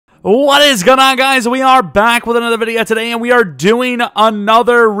What is going on, guys? We are back with another video today, and we are doing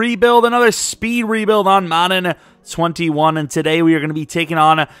another rebuild, another speed rebuild on Madden 21, and today we are going to be taking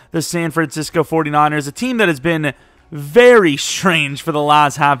on the San Francisco 49ers, a team that has been very strange for the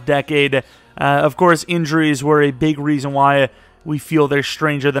last half-decade. Of course, injuries were a big reason why we feel they're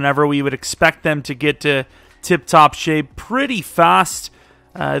stranger than ever. We would expect them to get to tip-top shape pretty fast.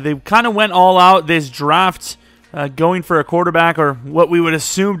 They kind of went all out this draft, going for a quarterback, or what we would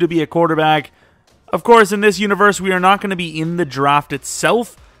assume to be a quarterback. Of course, in this universe, we are not going to be in the draft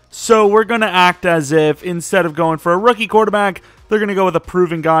itself, so we're going to act as if instead of going for a rookie quarterback, they're going to go with a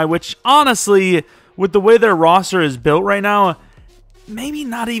proven guy, which honestly, with the way their roster is built right now, maybe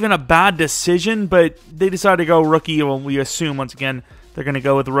not even a bad decision, but they decided to go rookie. Well, we assume, once again, they're going to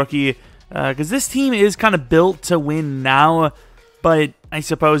go with the rookie, because this team is kind of built to win now. But I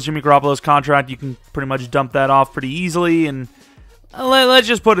suppose Jimmy Garoppolo's contract, you can pretty much dump that off pretty easily. And let's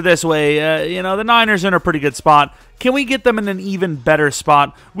just put it this way. The Niners are in a pretty good spot. Can we get them in an even better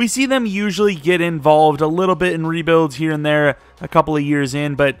spot? We see them usually get involved a little bit in rebuilds here and there a couple of years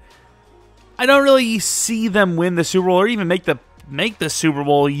in. But I don't really see them win the Super Bowl or even make the Super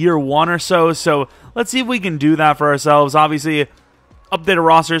Bowl year one or so. So let's see if we can do that for ourselves. Obviously, updated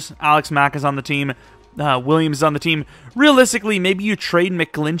rosters. Alex Mack is on the team. Williams is on the team. Realistically, maybe you trade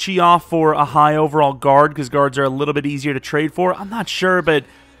McGlinchey off for a high overall guard, because guards are a little bit easier to trade for. I'm not sure, but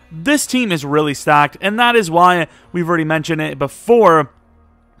this team is really stacked, and that is why we've already mentioned it before,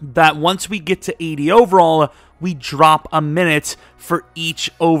 that once we get to 80 overall, we drop a minute for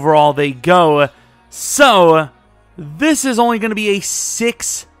each overall they go. So this is only going to be a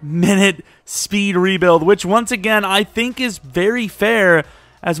 6-minute speed rebuild, which once again I think is very fair.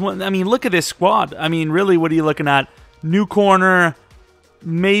 Look at this squad. Really, what are you looking at? New corner,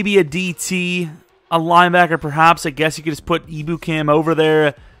 maybe a DT, a linebacker perhaps. I guess you could just put Ibukam over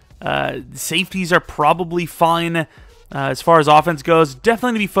there. Safeties are probably fine. As far as offense goes,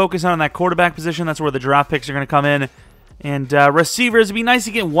 definitely to be focused on that quarterback position. That's where the draft picks are going to come in. And receivers, it'd be nice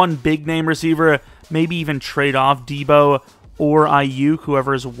to get one big-name receiver, maybe even trade off Debo or Ayuk,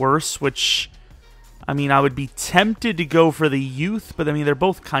 whoever is worse, which... I would be tempted to go for the youth, but they're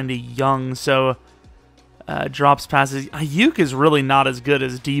both kind of young, so drops passes. Ayuk is really not as good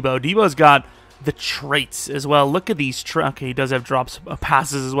as Debo. Debo's got the traits as well. Look at these okay, he does have drops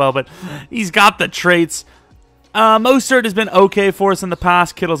passes as well, but he's got the traits. Mostert has been okay for us in the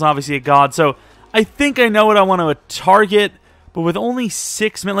past. Kittle's obviously a god, so I think I know what I want to target, but with only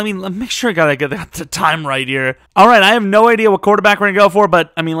 6 minutes, let me make sure I got the time right here. All right, I have no idea what quarterback we're going to go for,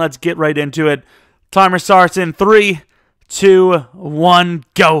 but, let's get right into it. Timer starts in 3, 2, 1,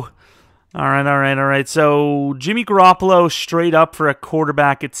 go. All right. So Jimmy Garoppolo straight up for a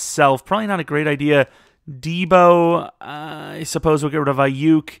quarterback itself. Probably not a great idea. Debo, I suppose we'll get rid of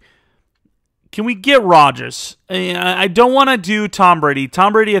Ayuk. Can we get Rodgers? I don't want to do Tom Brady.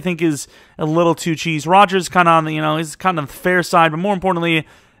 Tom Brady, I think, is a little too cheese. Rodgers kind of on the, he's kind of the fair side. But more importantly,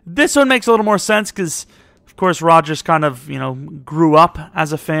 this one makes a little more sense because, of course, Rodgers kind of, grew up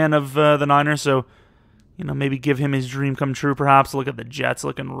as a fan of the Niners. So, maybe give him his dream come true, perhaps. Look at the Jets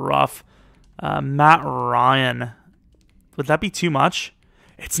looking rough. Matt Ryan. Would that be too much?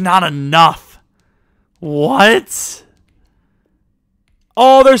 It's not enough. What?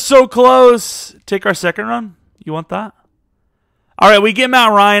 Oh, they're so close. Take our second run? You want that? All right, we get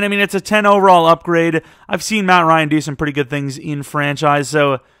Matt Ryan. It's a 10 overall upgrade. I've seen Matt Ryan do some pretty good things in franchise,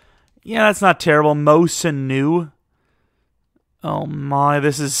 so yeah, that's not terrible. Mo Sanu. Oh my,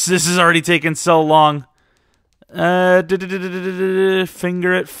 this is already taking so long. Finger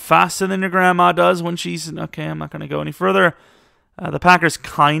it faster than your grandma does when she's... Okay, I'm not going to go any further. The Packers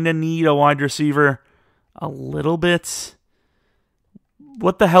kind of need a wide receiver a little bit.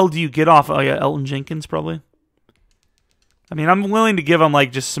 What the hell do you get off? Oh, yeah, Elton Jenkins, probably. I'm willing to give them,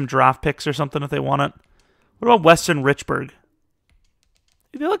 just some draft picks or something if they want it. What about Weston Richburg?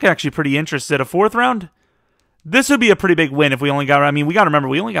 They look actually pretty interested. A 4th round? This would be a pretty big win if we only got... we got to remember,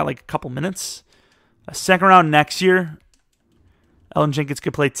 we only got, a couple minutes. A 2nd round next year. Elton Jenkins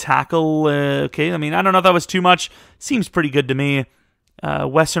could play tackle. Okay, I don't know if that was too much. Seems pretty good to me.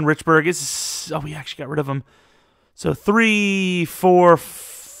 Weston Richburg is... Oh, we actually got rid of him. So 3, 4,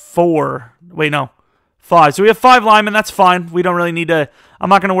 4. Wait, no. 5. So we have 5 linemen. That's fine. We don't really need to... I'm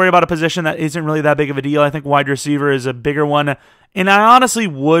not going to worry about a position that isn't really that big of a deal. I think wide receiver is a bigger one. And I honestly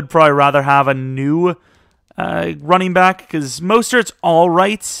would probably rather have a new running back, because Mostert's all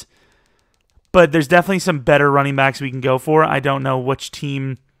right. But there's definitely some better running backs we can go for. I don't know which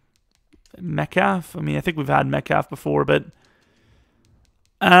team. Metcalf? I think we've had Metcalf before, but...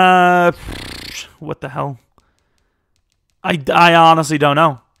 what the hell? I honestly don't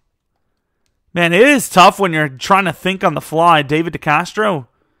know. Man, it is tough when you're trying to think on the fly. David DeCastro.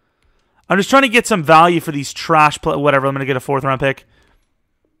 I'm just trying to get some value for these trash whatever, I'm going to get a 4th round pick.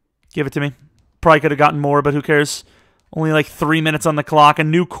 Give it to me. Probably could have gotten more, but who cares? Only like 3 minutes on the clock. A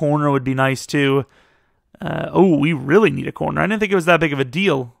new corner would be nice, too. Oh, we really need a corner. I didn't think it was that big of a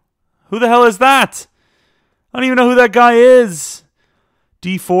deal. Who the hell is that? I don't even know who that guy is.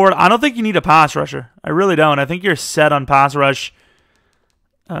 D Ford. I don't think you need a pass rusher. I really don't. I think you're set on pass rush.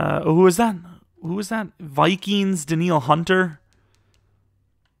 Who is that? Who was that? Vikings, Daniil Hunter.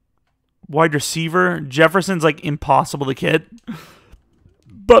 Wide receiver. Jefferson's like impossible to get.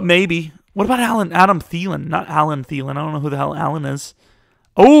 But maybe. What about Adam Thielen? Not Alan Thielen. I don't know who the hell Alan is.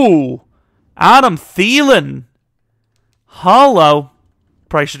 Oh! Adam Thielen! Hello.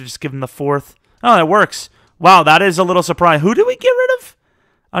 Probably should have just given the 4th. Oh, that works. Wow, that is a little surprise. Who did we get rid of?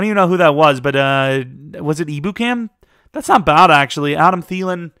 I don't even know who that was, but was it Ibukam? That's not bad, actually. Adam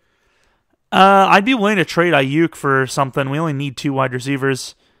Thielen. I'd be willing to trade Ayuk for something. We only need 2 wide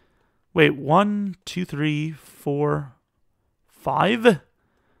receivers. Wait, 1, 2, 3, 4, 5?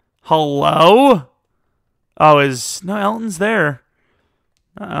 Hello? Oh, no, Elton's there.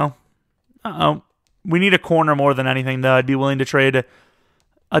 Uh-oh. Uh-oh. We need a corner more than anything, though. I'd be willing to trade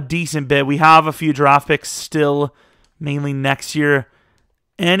a decent bit. We have a few draft picks still, mainly next year.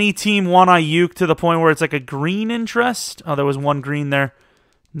 Any team want Ayuk to the point where it's like a green interest? Oh, there was 1 green there.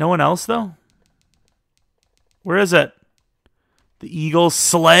 No one else, though? Where is it? The Eagles.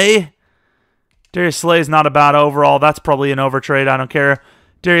 Slay? Darius Slay is not a bad overall. That's probably an overtrade. I don't care.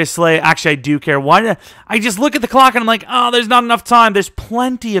 Darius Slay. Actually, I do care. Why? I just look at the clock and I'm like, oh, there's not enough time. There's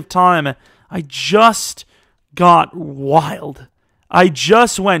plenty of time. I just got wild. I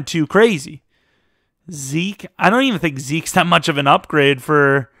just went too crazy. Zeke. I don't even think Zeke's that much of an upgrade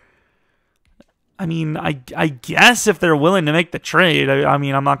for... I mean, I guess if they're willing to make the trade, I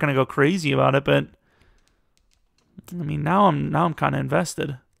mean, I'm not going to go crazy about it, but I mean, now I'm kind of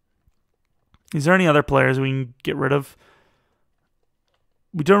invested. Is there any other players we can get rid of?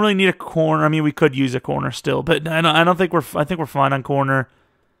 We don't really need a corner. I mean, we could use a corner still, but I think we're fine on corner.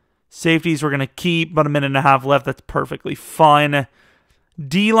 Safeties we're going to keep, about a minute and a half left. That's perfectly fine.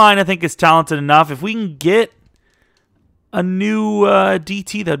 D-line I think is talented enough. If we can get a new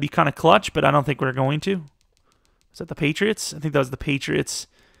DT, that'd be kind of clutch, but I don't think we're going to. Is that the Patriots? I think that was the Patriots.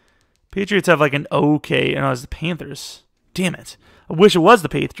 Patriots have like an okay, and it was the Panthers. Damn it. I wish it was the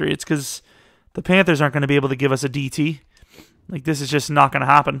Patriots, because the Panthers aren't going to be able to give us a DT. Like, this is just not going to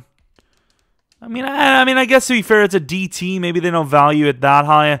happen. I mean, I guess to be fair, it's a DT. Maybe they don't value it that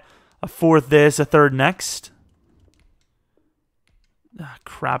high. A 4th this, a 3rd next. Ah,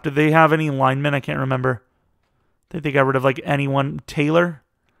 crap. Did they have any linemen? I can't remember. I think they got rid of, like, anyone. Taylor?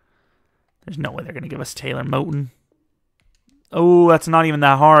 There's no way they're going to give us Taylor. Moton. Oh, that's not even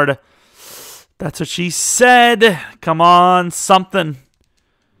that hard. That's what she said. Come on, something.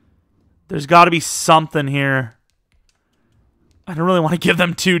 There's got to be something here. I don't really want to give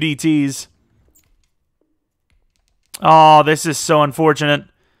them 2 DTs. Oh, this is so unfortunate.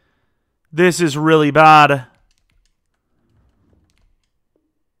 This is really bad.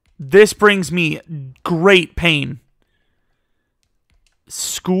 This brings me great pain.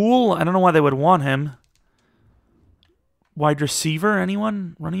 School? I don't know why they would want him. Wide receiver?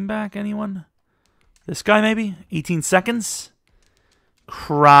 Anyone? Running back? Anyone? This guy maybe? 18 seconds?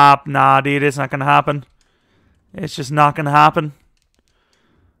 Crap. Nah, dude. It's not going to happen. It's just not going to happen.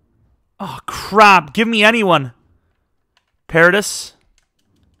 Oh, crap. Give me anyone. Paradis?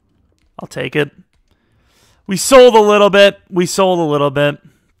 I'll take it. We sold a little bit. We sold a little bit.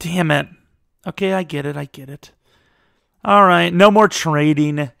 Damn it. Okay, I get it. I get it. All right. No more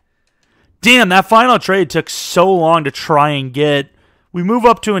trading. Damn, that final trade took so long to try and get. We move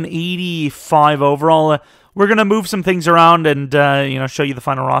up to an 85 overall. We're going to move some things around and, show you the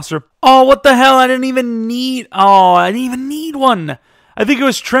final roster. Oh, what the hell? I didn't even need one. I think it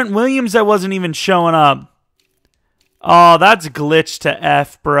was Trent Williams that wasn't even showing up. Oh, that's glitched to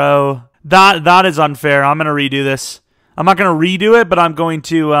F, bro. That is unfair. I'm going to redo this. I'm not going to redo it, but I'm going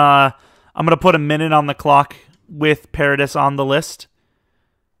to put a minute on the clock with Paradis on the list.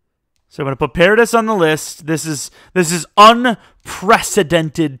 So I'm going to put Paradis on the list. This is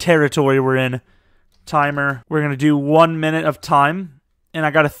unprecedented territory we're in. Timer. We're going to do 1 minute of time, and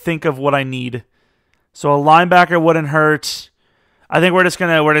I got to think of what I need. So a linebacker wouldn't hurt. I think we're just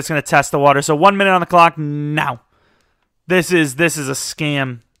gonna test the water. So 1 minute on the clock now. This is a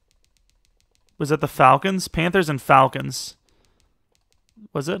scam. Was that the Falcons? Panthers and Falcons.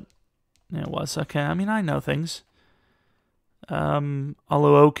 Was it? Yeah, it was. Okay. I mean, I know things.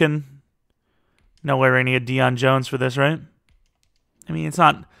 Oluokun. No way we're going to get Deion Jones for this, right? I mean, it's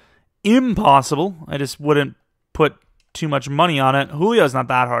not impossible. I just wouldn't put too much money on it. Julio's not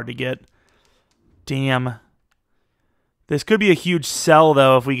that hard to get. Damn. This could be a huge sell,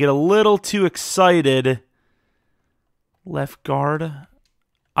 though, if we get a little too excited. Left guard.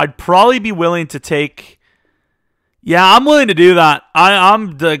 I'd probably be willing to take... Yeah, I'm willing to do that.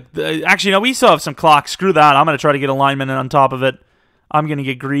 Actually, no, we still have some clock. Screw that. I'm going to try to get a lineman on top of it. I'm going to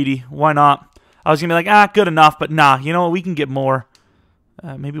get greedy. Why not? I was going to be like, good enough. But nah, you know what? We can get more.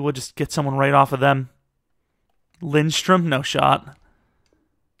 Maybe we'll just get someone right off of them. Lindstrom? No shot.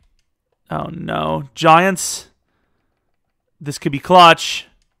 Oh, no. Giants? This could be clutch.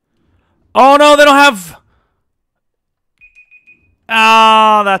 Oh, no, they don't have...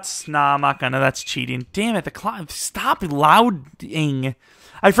 Oh, that's... Nah, I'm not gonna. That's cheating. Damn it, the clock... Stop louding.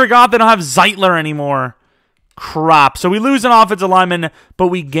 I forgot they don't have Zeitler anymore. Crap. So we lose an offensive lineman, but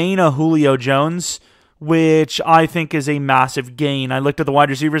we gain a Julio Jones, which I think is a massive gain. I looked at the wide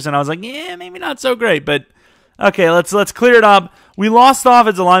receivers, and I was like, yeah, maybe not so great, but... Okay, let's clear it up. We lost the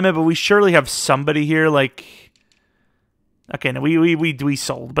offensive lineman, but we surely have somebody here, like... Okay, no, we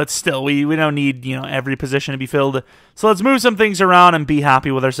sold, but still, we don't need, you know, every position to be filled. So let's move some things around and be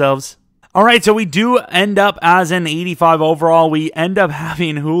happy with ourselves. All right, so we do end up as an 85 overall. We end up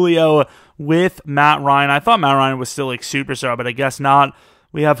having Julio with Matt Ryan. I thought Matt Ryan was still like superstar, but I guess not.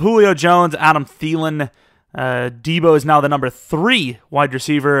 We have Julio Jones, Adam Thielen. Debo is now the number 3 wide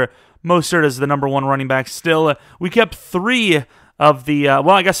receiver. Mostert is the number 1 running back still. We kept 3 of the,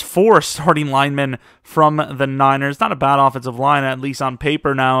 well, I guess 4 starting linemen from the Niners. Not a bad offensive line, at least on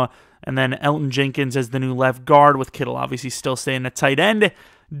paper now. And then Elton Jenkins as the new left guard, with Kittle obviously still staying at tight end.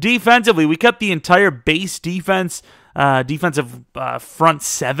 Defensively, we kept the entire base defense, defensive front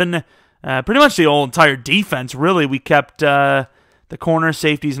 7. Pretty much the whole entire defense, really. We kept the corner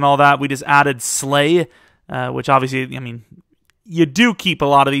safeties and all that. We just added Slay, which obviously, I mean... You do keep a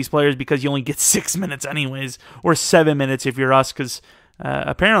lot of these players because you only get 6 minutes anyways, or 7 minutes if you're us, because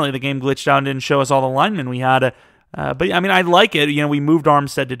apparently the game glitched out and didn't show us all the linemen we had. But, I mean, I like it. You know, we moved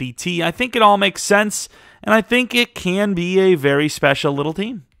Armstead to DT. I think it all makes sense, and I think it can be a very special little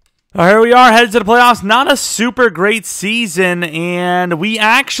team. Here we are, headed to the playoffs. Not a super great season, and we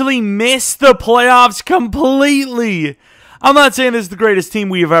actually missed the playoffs completely. I'm not saying this is the greatest team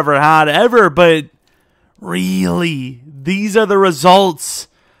we've ever, but really... These are the results.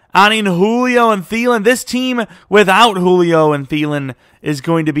 Adding Julio and Thielen. This team without Julio and Thielen is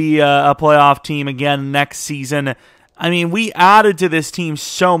going to be a playoff team again next season. I mean, we added to this team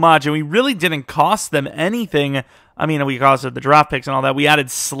so much, and we really didn't cost them anything. I mean, we costed the draft picks and all that. We added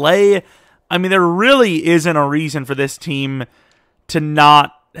Slay. I mean, there really isn't a reason for this team to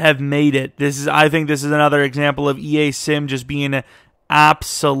not have made it. I think this is another example of EA Sim just being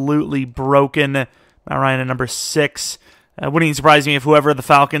absolutely broken. Matt Ryan at number 6. Wouldn't even surprise me if whoever the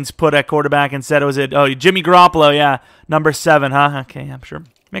Falcons put at quarterback and said it was Jimmy Garoppolo, yeah, number 7, huh? Okay, I'm sure.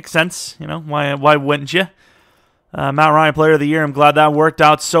 Makes sense, you know, why wouldn't you? Matt Ryan, Player of the Year. I'm glad that worked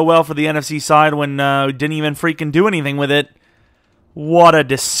out so well for the NFC side when we didn't even freaking do anything with it. What a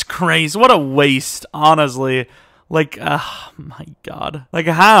disgrace. What a waste, honestly. Like, oh my God. Like,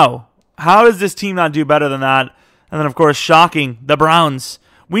 how? How does this team not do better than that? And then, of course, shocking, the Browns.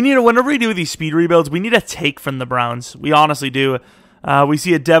 Whenever we do these speed rebuilds, we need a take from the Browns. We honestly do. We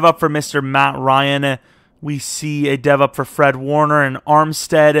see a dev up for Mr. Matt Ryan. We see a dev up for Fred Warner and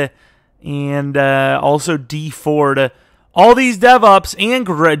Armstead, and also D Ford. All these dev ups and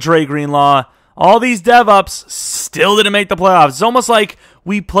Dre Greenlaw, all these dev ups still didn't make the playoffs. It's almost like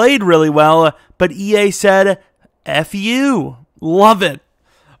we played really well, but EA said, F you. Love it.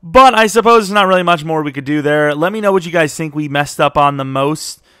 But I suppose there's not really much more we could do there. Let me know what you guys think we messed up on the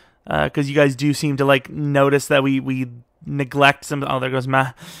most, because you guys do seem to like notice that we neglect some. Oh, there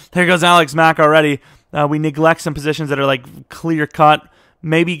goes Alex Mack already. We neglect some positions that are like clear cut.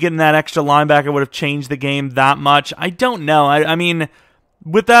 Maybe getting that extra linebacker would have changed the game that much. I don't know. I mean,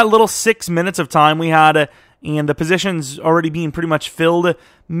 with that little 6 minutes of time we had, and the positions already being pretty much filled,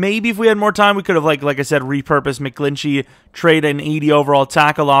 maybe if we had more time, we could have, like I said, repurposed McGlinchey, trade an 80 overall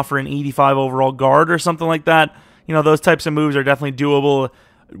tackle, offer an 85 overall guard or something like that. You know, those types of moves are definitely doable.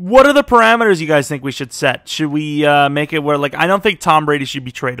 What are the parameters you guys think we should set? Should we make it where, like, I don't think Tom Brady should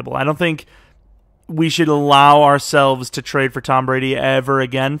be tradable. I don't think we should allow ourselves to trade for Tom Brady ever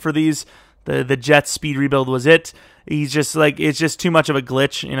again for these. The Jets speed rebuild was it. He's just like, it's just too much of a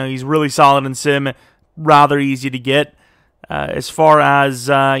glitch. You know, he's really solid in sim, rather easy to get. As far as,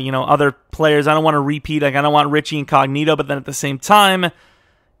 other players, I don't want to repeat. Like, I don't want Richie Incognito, but then at the same time,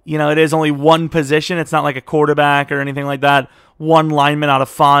 you know, it is only one position. It's not like a quarterback or anything like that. One lineman out of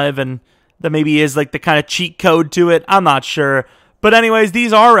 5, and that maybe is like the kind of cheat code to it. I'm not sure. But anyways,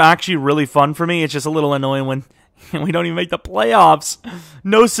 these are actually really fun for me. It's just a little annoying when we don't even make the playoffs.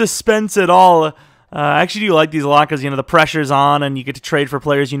 No suspense at all. I actually do like these a lot because, the pressure's on and you get to trade for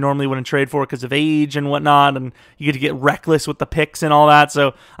players you normally wouldn't trade for because of age and whatnot, and you get to get reckless with the picks and all that.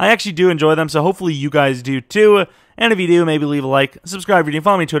 So I actually do enjoy them, so hopefully you guys do too. And if you do, maybe leave a like, subscribe if you do,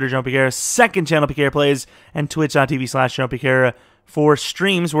 follow me on Twitter, Jeromepkr, second channel PKR Plays, and twitch.tv/Jeromepkr for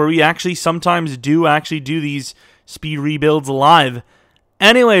streams where we actually sometimes do these speed rebuilds live.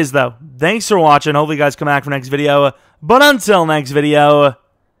 Anyways, though, thanks for watching. Hopefully you guys come back for next video. But until next video,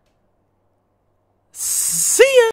 see